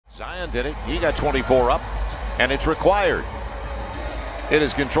Zion did it. He got 24 up, and it's required. It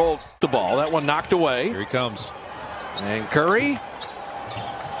is controlled. The ball, that one knocked away. Here he comes. And Curry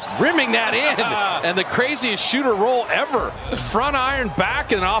rimming that in. And the craziest shooter roll ever. Front iron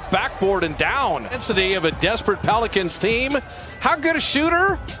back and off backboard and down. Intensity of a desperate Pelicans team. How good a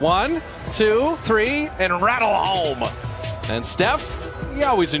shooter? 1, 2, 3, and rattle home. And Steph, he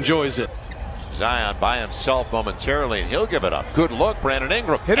always enjoys it. Zion by himself momentarily, and he'll give it up. Good look, Brandon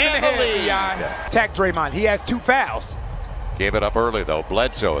Ingram. Hit him in the head. Attack Draymond. He has 2 fouls. Gave it up early, though.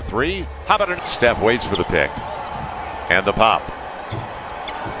 Bledsoe, a 3. How about it? Steph waits for the pick. And the pop.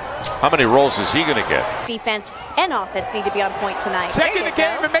 How many rolls is he going to get? Defense and offense need to be on point tonight. Taking the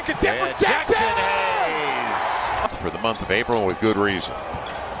game and make a difference. Jackson Hayes. For the month of April, with good reason.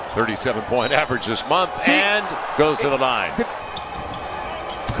 37-point average this month, and goes to the line.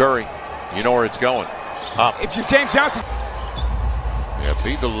 Curry, you know where it's going. Up. If you're James Johnson. Yeah,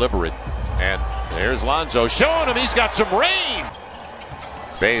 be deliberate. And there's Lonzo showing him he's got some rain.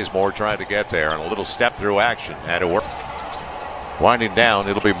 Bazemore trying to get there, and a little step through action. Had it work. Winding down,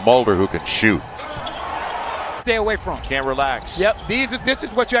 it'll be Mulder who can shoot. Stay away from. Can't relax. Yep, this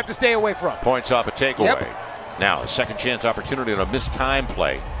is what you have to stay away from. Points off a takeaway. Yep. Now, a second chance opportunity on a missed time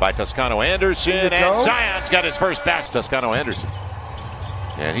play by Toscano Anderson, and Zion's got his first basket. Toscano Anderson.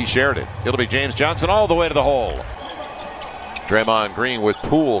 And he shared it. It'll be James Johnson all the way to the hole. Draymond Green with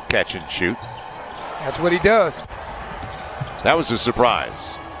Poole catch and shoot. That's what he does. That was a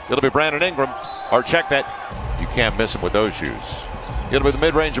surprise. It'll be Brandon Ingram. Or check that. You can't miss him with those shoes. It'll be the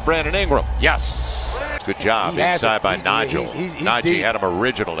mid-range of Brandon Ingram. Yes. Good job inside by Nigel. Najee had him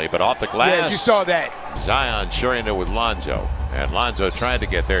originally, but off the glass. Yeah, you saw that. Zion sharing it with Lonzo. And Lonzo trying to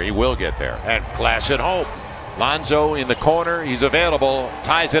get there. He will get there. And glass it home. Lonzo in the corner. He's available.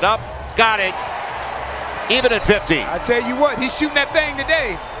 Ties it up. Got it. Even at 50. I tell you what, he's shooting that thing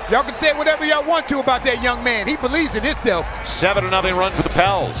today. Y'all can say whatever y'all want to about that young man. He believes in himself. 7-0 run for the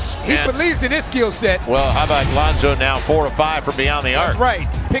Pels. He believes in his skill set. Well, how about Lonzo now 4 of 5 from beyond the arc? That's right.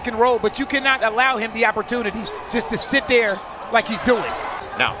 Pick and roll, but you cannot allow him the opportunity just to sit there like he's doing.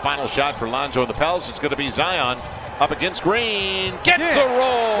 Now, final shot for Lonzo and the Pels. It's going to be Zion up against Green. Gets the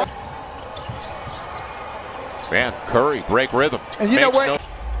roll. Man, Curry break rhythm. And you know what?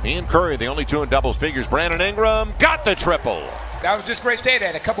 He and Curry, the only 2 in double figures. Brandon Ingram got the triple. That was just great to say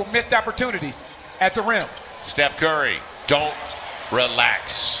that. A couple missed opportunities at the rim. Steph Curry, don't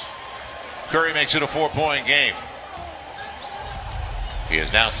relax. Curry makes it a 4-point game. He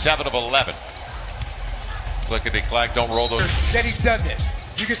is now 7 of 11. Clickety-clack, don't roll those. That he's done this.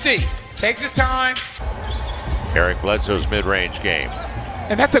 You can see, takes his time. Eric Bledsoe's mid-range game.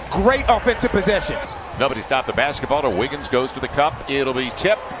 And that's a great offensive possession. Nobody stopped the basketball. Wiggins goes to the cup. It'll be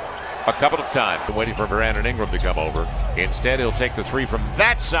tipped a couple of times. Waiting for Brandon Ingram to come over. Instead, he'll take the 3 from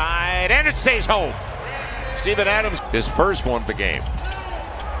that side, and it stays home. Steven Adams, his first one of the game.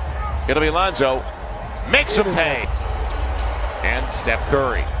 It'll be Lonzo. Makes him pay. And Steph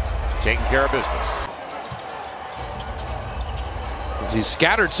Curry taking care of business. These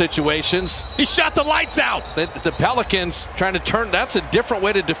scattered situations. He shot the lights out. The Pelicans trying to turn. That's a different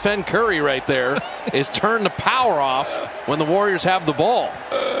way to defend Curry right there. Is turn the power off when the Warriors have the ball.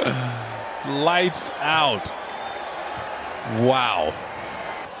 Lights out. Wow.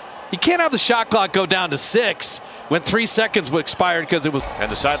 You can't have the shot clock go down to 6 when 3 seconds expired because it was.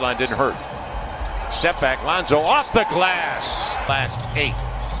 And the sideline didn't hurt. Step back, Lonzo off the glass. Last 8.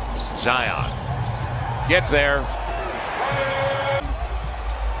 Zion gets there.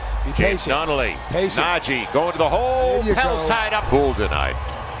 James Donnelly, Najee going to the hole. Pels tied up. Poole tonight.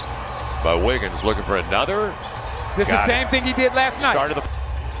 But Wiggins looking for another. This is the same thing he did last night.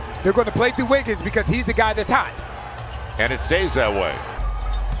 They're going to play through Wiggins because he's the guy that's hot. And it stays that way.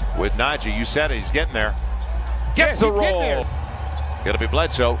 With Najee, you said it, he's getting there. Gets the roll. It'll be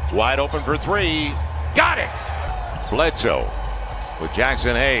Bledsoe, wide open for 3. Got it. Bledsoe with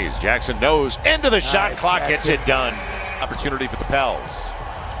Jackson Hayes. Jackson knows. Into the shot clock, gets it done. Opportunity for the Pels.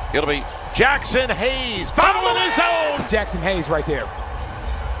 It'll be Jackson Hayes following his own. Jackson Hayes right there.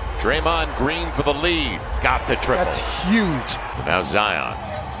 Draymond Green for the lead. Got the triple. That's huge. Now Zion.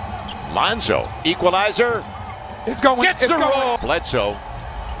 Lonzo, equalizer. It's going. Gets the roll. Bledsoe.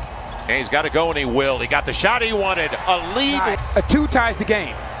 And he's got to go, and he will. He got the shot he wanted. A lead. A 2 ties the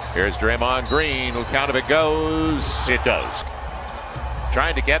game. Here's Draymond Green. Who count if it goes? It does.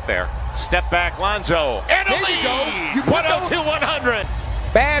 Trying to get there. Step back, Lonzo. And a lead. You 102-100.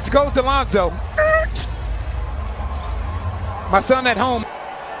 Badge goes to Lonzo. My son at home.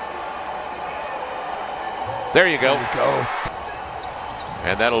 There you go.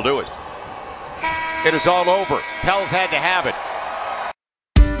 And that'll do it. It is all over. Pels had to have it.